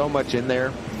 Adam. There's so much in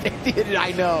there.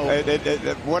 I know.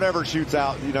 Whatever shoots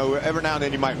out, you know, every now and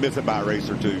then you might miss it by a race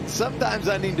or two. Sometimes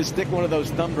I need to stick one of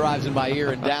those thumb drives in my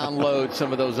ear and download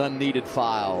some of those unneeded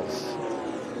files.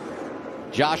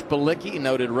 Josh Bilicki,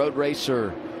 noted road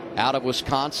racer out of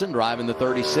Wisconsin, driving the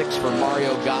 36 for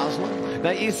Mario Gosling. Now,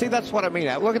 you see, that's what I mean.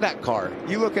 Look at that car.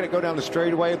 You look at it go down the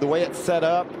straightaway, the way it's set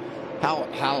up,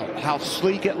 how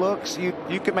sleek it looks.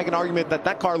 You could make an argument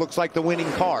that car looks like the winning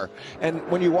car. And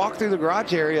when you walk through the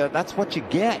garage area, that's what you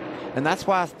get. And that's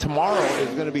why tomorrow is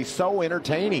going to be so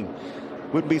entertaining.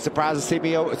 Wouldn't be surprised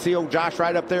to see old Josh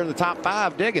right up there in the top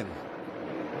 5 digging.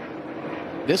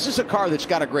 This is a car that's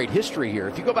got a great history here.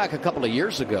 If you go back a couple of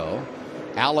years ago,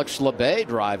 Alex Labbe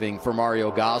driving for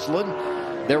Mario Gosling.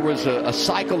 There was a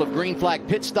cycle of green flag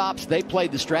pit stops. They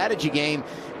played the strategy game.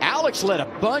 Alex led a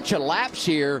bunch of laps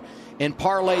here and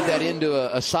parlayed that into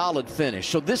a solid finish.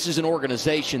 So this is an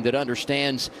organization that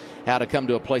understands how to come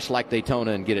to a place like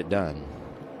Daytona and get it done.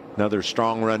 Another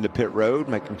strong run to pit road,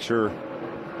 making sure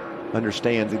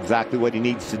understands exactly what he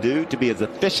needs to do to be as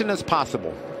efficient as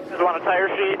possible. Just want a tire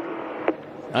sheet.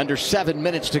 Under 7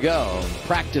 minutes to go.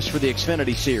 Practice for the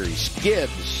Xfinity Series.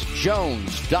 Gibbs,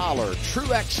 Jones, Dollar,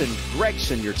 Truex, and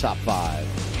Gregson, your top 5.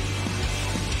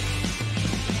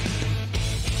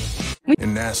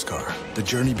 In NASCAR, the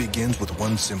journey begins with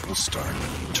one simple start.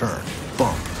 Turn,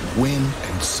 bump, win,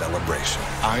 and celebration.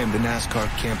 I am the NASCAR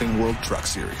Camping World Truck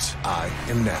Series. I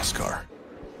am NASCAR.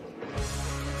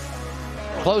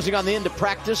 Closing on the end of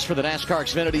practice for the NASCAR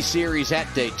Xfinity Series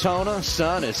at Daytona.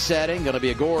 Sun is setting. Going to be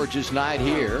a gorgeous night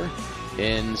here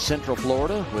in Central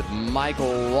Florida with Michael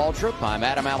Waltrip. I'm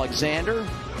Adam Alexander.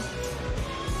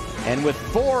 And with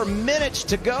 4 minutes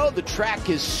to go, the track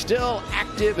is still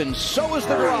active, and so is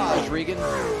the garage, Regan.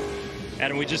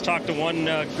 Adam, we just talked to one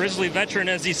Grizzly veteran,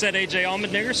 as he said, A.J.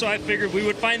 Allmendinger, so I figured we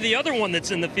would find the other one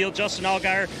that's in the field, Justin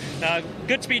Allgaier.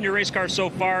 Good speed in your race car so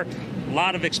far. A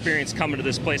lot of experience coming to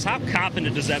this place. How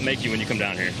confident does that make you when you come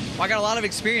down here? Well, I got a lot of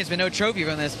experience, but no trophy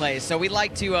from this place, so we'd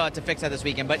like to fix that this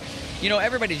weekend. But, you know,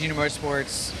 everybody's Junior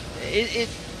Motorsports.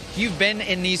 You've been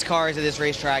in these cars at this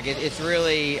racetrack. It's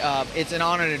really it's an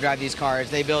honor to drive these cars.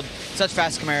 They build such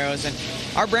fast Camaros,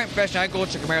 and our brand professional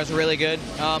agriculture Camaros are really good.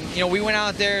 You know, we went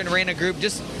out there and ran a group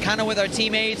just kind of with our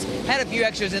teammates, had a few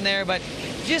extras in there, but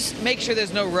just make sure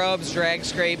there's no rubs, drag,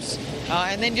 scrapes,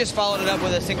 and then just followed it up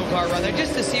with a single car run there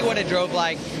just to see what it drove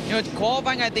like. You know,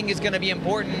 qualifying I think is going to be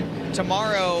important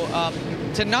tomorrow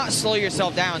to not slow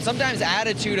yourself down. Sometimes the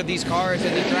attitude of these cars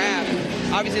in the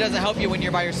draft obviously doesn't help you when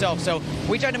you're by yourself. So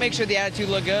we try to make sure the attitude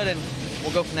look good, and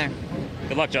we'll go from there.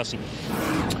 Good luck, Justin.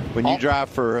 When you drive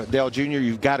for Dale Jr.,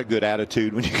 you've got a good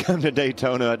attitude. When you come to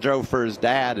Daytona, I drove for his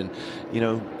dad, and, you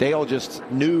know, Dale just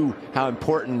knew how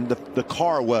important the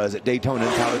car was at Daytona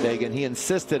and Talladega, and he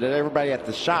insisted that everybody at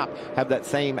the shop have that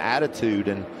same attitude.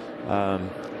 And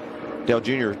Dale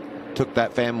Jr. took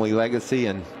that family legacy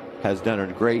and has done a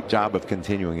great job of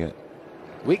continuing it.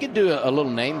 We could do a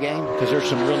little name game because there's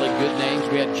some really good names.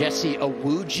 We had Jesse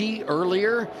Awuji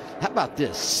earlier. How about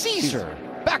this? Caesar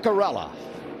Baccarella.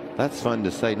 That's fun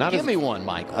to say. Give me one,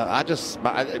 Mike.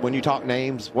 When you talk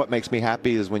names, what makes me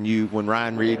happy is when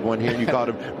Ryan Reed won here and you called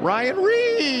him Ryan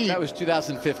Reed. That was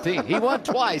 2015. He won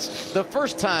twice. The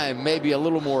first time maybe a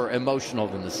little more emotional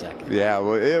than the second. Yeah,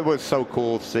 well, it was so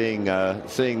cool seeing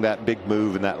that big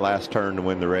move in that last turn to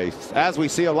win the race, as we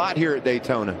see a lot here at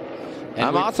Daytona. And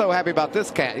I'm also happy about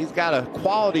this cat. He's got a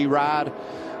quality ride,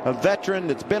 a veteran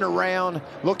that's been around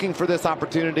looking for this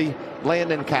opportunity,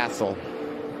 Landon Castle.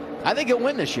 I think he'll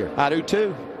win this year. I do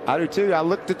too. I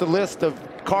looked at the list of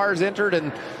cars entered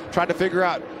and tried to figure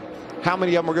out how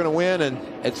many of them are going to win, and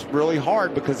it's really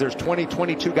hard because there's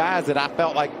 22 guys that I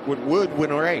felt like would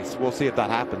win a race. We'll see if that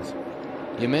happens.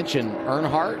 You mentioned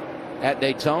Earnhardt at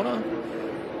Daytona.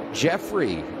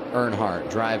 Jeffrey Earnhardt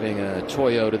driving a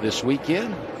Toyota this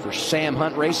weekend for Sam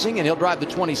Hunt Racing, and he'll drive the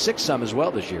 26 some as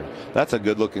well this year. That's a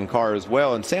good-looking car as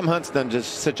well, and Sam Hunt's done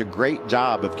just such a great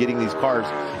job of getting these cars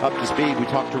up to speed. We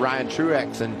talked to Ryan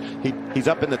Truex, and he's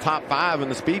up in the top 5 in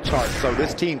the speed chart, so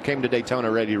this team came to Daytona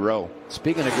ready to roll.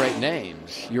 Speaking of great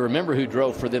names, you remember who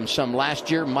drove for them some last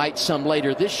year, might some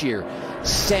later this year.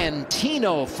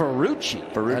 Santino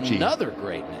Ferrucci. Another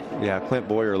great name. Yeah, Clint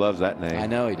Boyer loves that name. I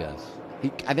know he does.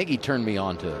 I think he turned me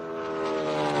on to it.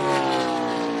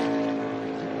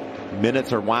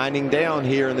 Minutes are winding down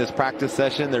here in this practice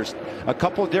session. There's a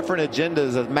couple of different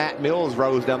agendas as Matt Mills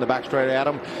rose down the back straight at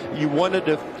him. You want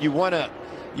to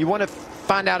you want to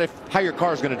find out how your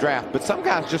car is going to draft, but some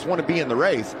guys just want to be in the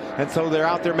race, and so they're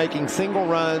out there making single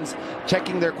runs,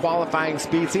 checking their qualifying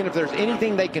speed, seeing if there's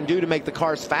anything they can do to make the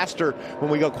cars faster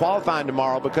when we go qualifying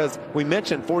tomorrow, because we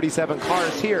mentioned 47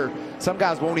 cars here. Some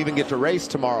guys won't even get to race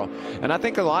tomorrow, and I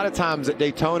think a lot of times at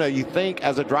Daytona you think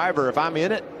as a driver, if I'm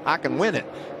in it, I can win it,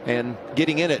 and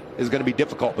getting in it is going to be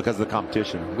difficult because of the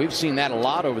competition. We've seen that a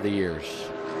lot over the years.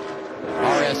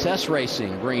 RSS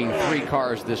Racing bringing 3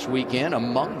 cars this weekend,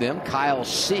 among them Kyle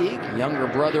Sieg, younger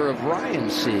brother of Ryan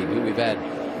Sieg, who we've had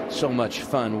so much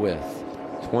fun with.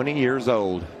 20 years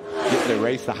old, getting to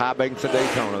race the high banks of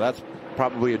Daytona. That's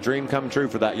probably a dream come true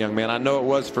for that young man. I know it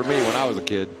was for me when I was a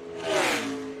kid.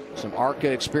 Some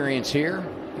ARCA experience here.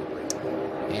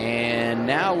 And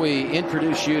now we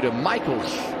introduce you to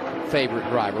Michael's favorite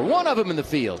driver, one of them in the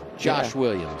field, Josh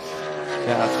Williams.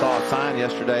 Yeah, I saw a sign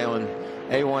yesterday on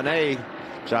A1A,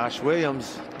 Josh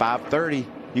Williams, 5:30.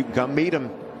 You can come meet him.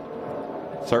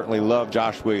 Certainly love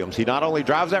Josh Williams. He not only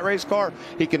drives that race car,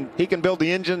 he can build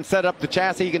the engine, set up the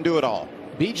chassis, he can do it all.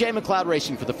 BJ McLeod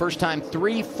Racing, for the first time,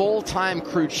 3 full-time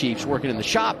crew chiefs working in the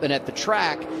shop and at the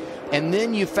track. And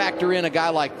then you factor in a guy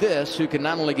like this who can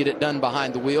not only get it done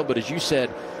behind the wheel, but as you said,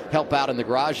 help out in the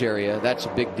garage area. That's a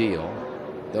big deal.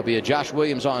 There'll be a Josh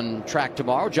Williams on track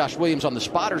tomorrow, Josh Williams on the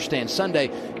spotter stand Sunday.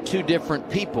 2 different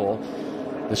people.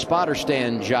 The spotter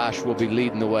stand, Josh, will be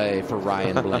leading the way for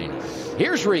Ryan Blaney.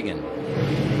 Here's Regan.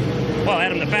 Well,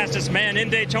 Adam, the fastest man in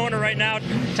Daytona right now.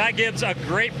 Ty Gibbs, a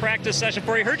great practice session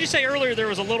for you. Heard you say earlier there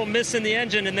was a little miss in the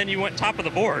engine, and then you went top of the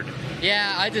board.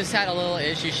 Yeah, I just had a little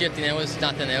issue shifting. It was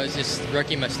nothing. It was just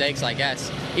rookie mistakes, I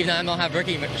guess. Even though I don't have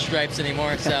rookie stripes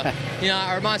anymore. So,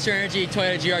 our Monster Energy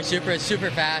Toyota GR Supra is super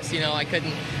fast. I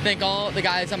couldn't thank all the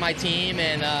guys on my team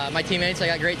and my teammates. I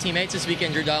got great teammates this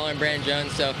weekend, Drew Dollar and Brandon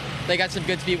Jones. So they got some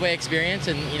good speedway experience,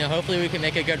 and, hopefully we can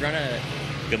make a good run at it.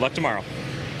 Good luck tomorrow.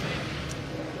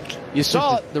 You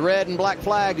saw it. The red and black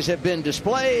flags have been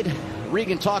displayed.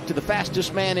 Regan talked to the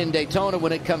fastest man in Daytona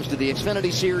when it comes to the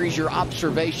Xfinity Series. Your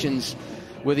observations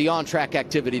with the on-track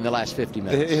activity in the last 50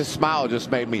 minutes. His smile just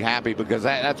made me happy, because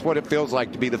that's what it feels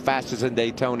like to be the fastest in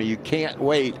Daytona. You can't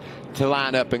wait to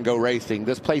line up and go racing.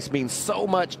 This place means so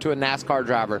much to a NASCAR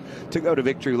driver to go to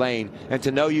Victory Lane, and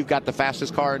to know you've got the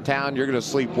fastest car in town. You're going to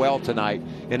sleep well tonight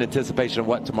in anticipation of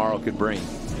what tomorrow could bring.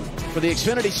 For the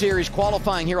Xfinity Series,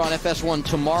 qualifying here on FS1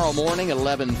 tomorrow morning,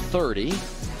 11:30.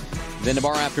 Then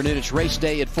tomorrow afternoon, it's race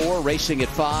day at 4, racing at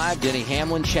 5. Denny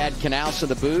Hamlin, Chad Knaus in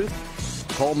the booth.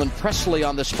 Coleman Presley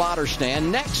on the spotter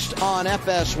stand. Next on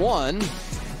FS1,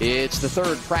 it's the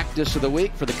 3rd practice of the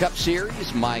week for the Cup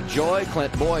Series. Mike Joy,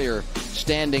 Clint Boyer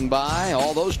standing by.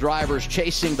 All those drivers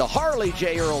chasing the Harley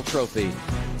J. Earl Trophy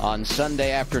on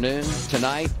Sunday afternoon.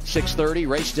 Tonight, 6:30,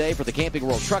 race day for the Camping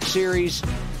World Truck Series.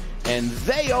 And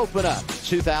they open up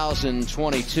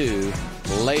 2022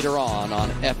 later on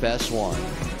FS1.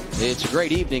 It's a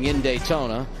great evening in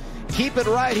Daytona. Keep it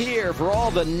right here for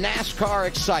all the NASCAR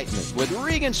excitement with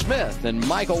Regan Smith and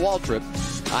Michael Waltrip.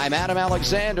 I'm Adam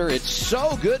Alexander. It's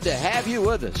so good to have you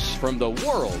with us from the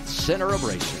world's center of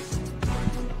racing.